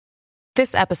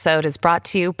This episode is brought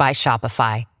to you by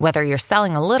Shopify. Whether you're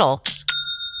selling a little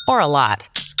or a lot,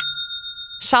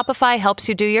 Shopify helps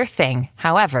you do your thing,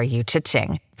 however you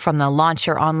cha-ching. From the launch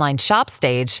your online shop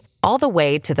stage, all the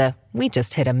way to the we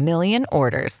just hit 1 million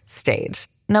orders stage.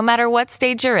 No matter what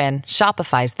stage you're in,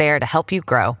 Shopify's there to help you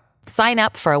grow. Sign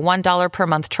up for a $1 per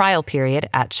month trial period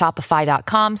at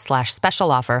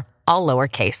shopify.com/special offer, all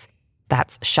lowercase.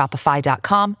 That's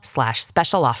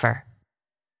shopify.com/special offer.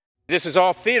 This is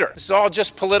all theater. This is all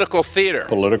just political theater.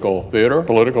 Political theater.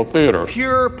 Political theater.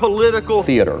 Pure political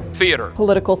theater. Theater.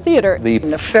 Political theater. The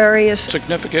nefarious,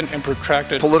 significant and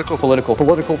protracted political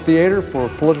theater for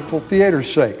political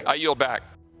theater's sake. I yield back.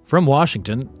 From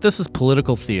Washington, this is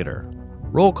Political Theater,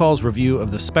 Roll Call's review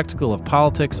of the spectacle of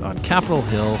politics on Capitol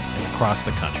Hill and across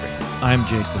the country. I'm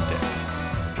Jason Dick.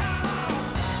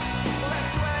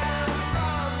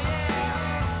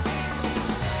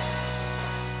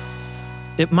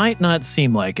 It might not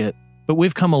seem like it, but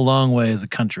we've come a long way as a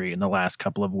country in the last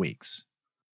couple of weeks.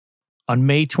 On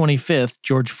May 25th,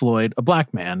 George Floyd, a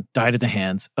black man, died at the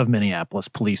hands of Minneapolis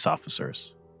police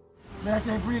officers. Man, I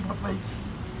can't breathe in my face.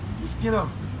 Just get up.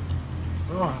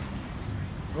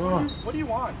 What do you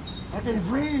want? I can't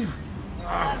breathe.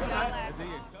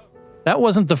 That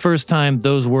wasn't the first time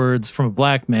those words from a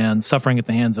black man suffering at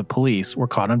the hands of police were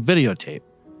caught on videotape.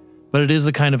 But it is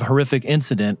the kind of horrific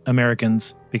incident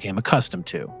Americans became accustomed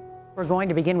to. We're going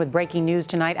to begin with breaking news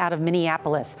tonight out of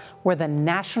Minneapolis, where the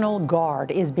National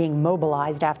Guard is being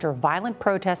mobilized after violent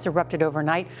protests erupted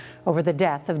overnight over the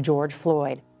death of George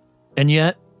Floyd. And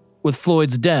yet, with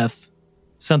Floyd's death,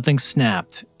 something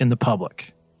snapped in the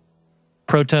public.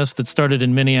 Protests that started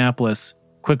in Minneapolis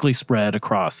quickly spread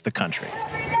across the country.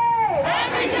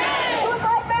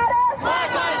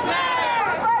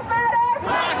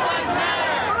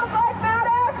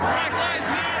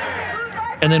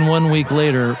 And then 1 week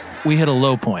later, we hit a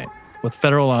low point, with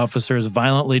federal officers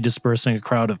violently dispersing a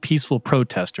crowd of peaceful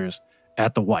protesters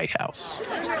at the White House.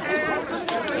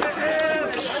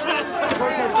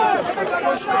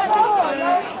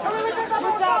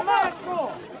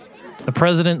 The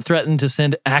president threatened to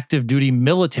send active duty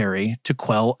military to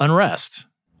quell unrest.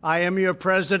 I am your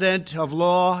president of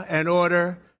law and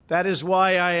order. That is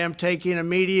why I am taking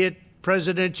immediate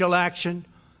presidential action.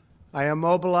 I am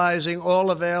mobilizing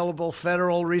all available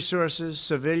federal resources,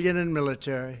 civilian and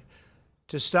military,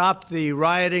 to stop the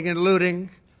rioting and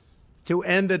looting, to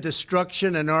end the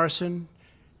destruction and arson,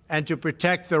 and to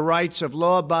protect the rights of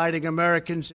law-abiding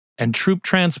Americans. And troop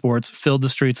transports filled the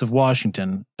streets of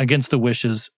Washington against the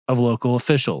wishes of local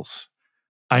officials.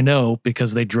 I know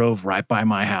because they drove right by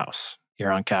my house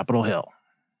here on Capitol Hill.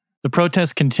 The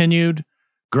protests continued,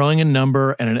 growing in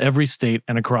number and in every state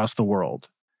and across the world.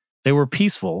 They were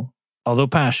peaceful, although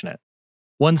passionate.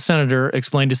 One senator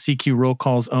explained to CQ Roll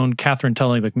Call's own Catherine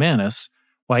Tully McManus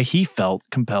why he felt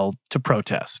compelled to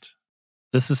protest.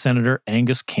 This is Senator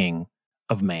Angus King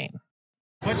of Maine.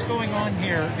 What's going on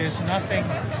here is nothing.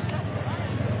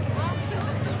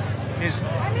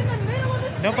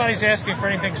 Nobody's asking for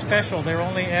anything special. They're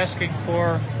only asking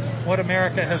for what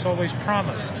America has always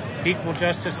promised: equal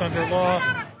justice under law.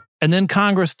 And then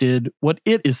Congress did what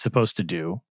it is supposed to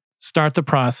do: start the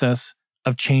process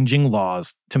of changing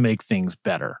laws to make things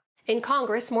better. In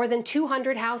Congress, more than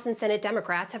 200 House and Senate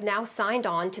Democrats have now signed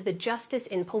on to the Justice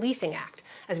in Policing Act.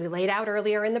 As we laid out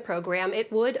earlier in the program,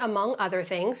 it would, among other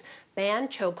things, ban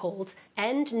chokeholds,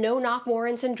 end no-knock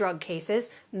warrants in drug cases,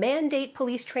 mandate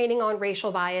police training on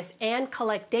racial bias, and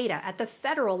collect data at the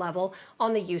federal level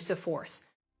on the use of force.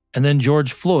 And then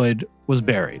George Floyd was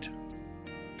buried.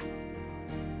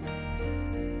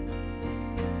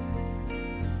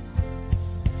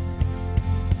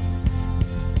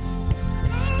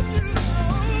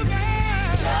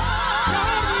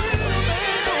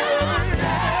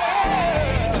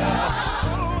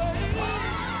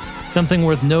 Something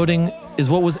worth noting is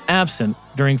what was absent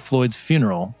during Floyd's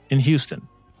funeral in Houston: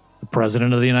 the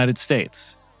President of the United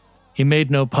States. He made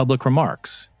no public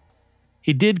remarks.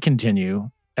 He did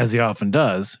continue, as he often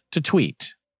does, to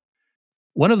tweet.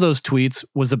 One of those tweets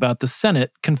was about the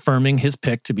Senate confirming his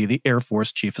pick to be the Air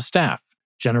Force Chief of Staff,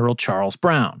 General Charles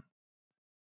Brown.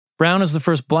 Brown is the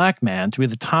first black man to be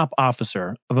the top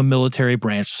officer of a military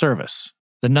branch service.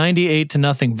 The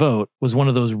 98-0 vote was one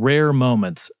of those rare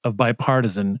moments of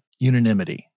bipartisan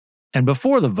unanimity. And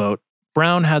before the vote,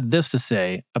 Brown had this to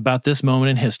say about this moment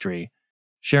in history,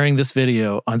 sharing this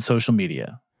video on social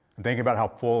media. I'm thinking about how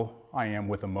full I am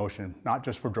with emotion, not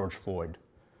just for George Floyd,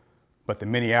 but the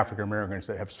many African Americans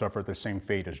that have suffered the same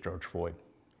fate as George Floyd.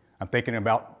 I'm thinking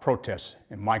about protests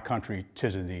in my country,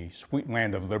 'tis of thee, sweet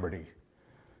land of liberty,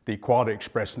 the equality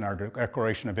expressed in our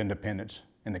Declaration of Independence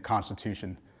and the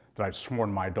Constitution, that I've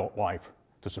sworn my adult life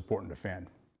to support and defend.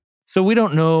 So we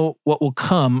don't know what will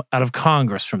come out of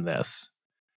Congress from this,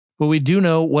 but we do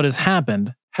know what has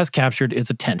happened has captured its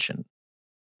attention.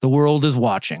 The world is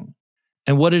watching,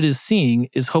 and what it is seeing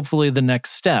is hopefully the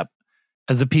next step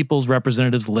as the people's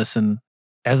representatives listen,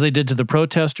 as they did to the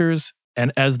protesters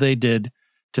and as they did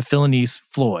to Philonise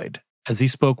Floyd as he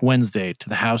spoke Wednesday to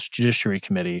the House Judiciary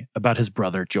Committee about his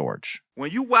brother George.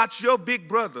 When you watch your big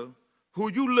brother,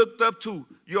 who you looked up to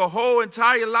your whole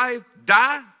entire life,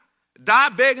 die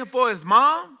begging for his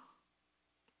mom,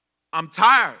 I'm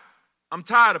tired. I'm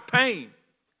tired of pain.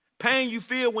 Pain you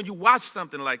feel when you watch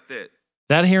something like that.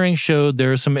 That hearing showed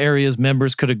there are some areas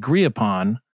members could agree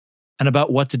upon and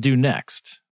about what to do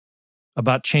next,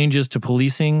 about changes to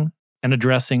policing and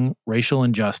addressing racial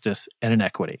injustice and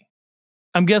inequity.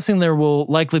 I'm guessing there will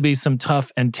likely be some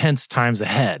tough and tense times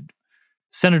ahead.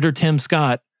 Senator Tim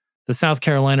Scott, the South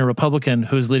Carolina Republican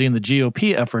who is leading the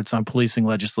GOP efforts on policing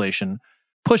legislation,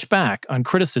 pushed back on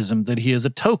criticism that he is a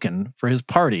token for his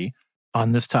party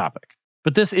on this topic.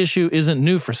 But this issue isn't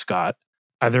new for Scott,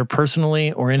 either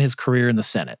personally or in his career in the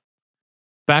Senate.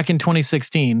 Back in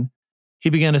 2016, he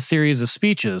began a series of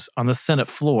speeches on the Senate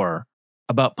floor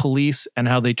about police and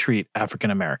how they treat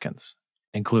African Americans,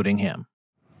 including him.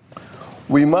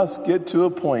 We must get to a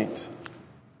point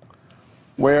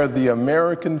where the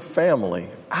American family,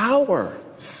 our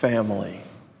family,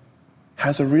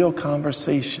 has a real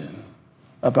conversation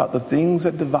about the things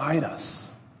that divide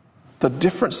us, the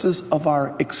differences of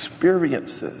our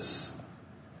experiences,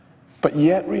 but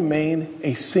yet remain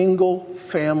a single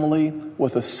family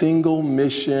with a single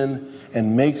mission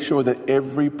and make sure that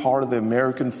every part of the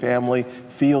American family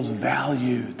feels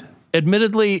valued.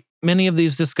 Admittedly, many of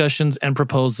these discussions and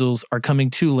proposals are coming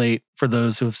too late for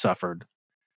those who have suffered.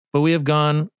 But we have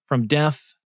gone from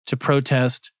death to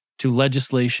protest to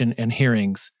legislation and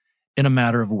hearings in a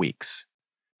matter of weeks.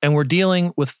 And we're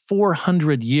dealing with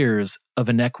 400 years of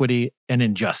inequity and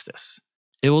injustice.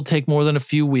 It will take more than a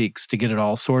few weeks to get it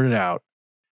all sorted out.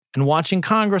 And watching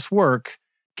Congress work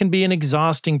can be an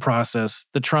exhausting process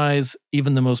that tries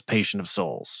even the most patient of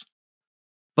souls.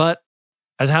 But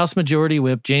as House Majority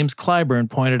Whip James Clyburn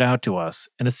pointed out to us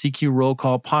in a CQ Roll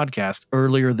Call podcast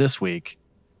earlier this week,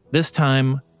 this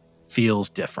time feels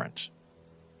different.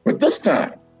 But this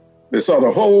time, they saw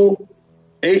the whole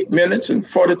 8 minutes and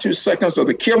 42 seconds of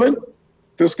the killing.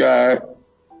 This guy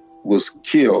was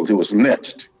killed. He was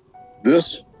lynched.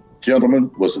 This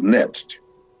gentleman was lynched.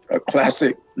 A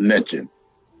classic lynching.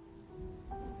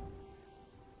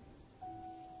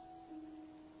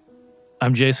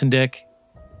 I'm Jason Dick.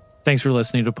 Thanks for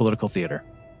listening to Political Theater.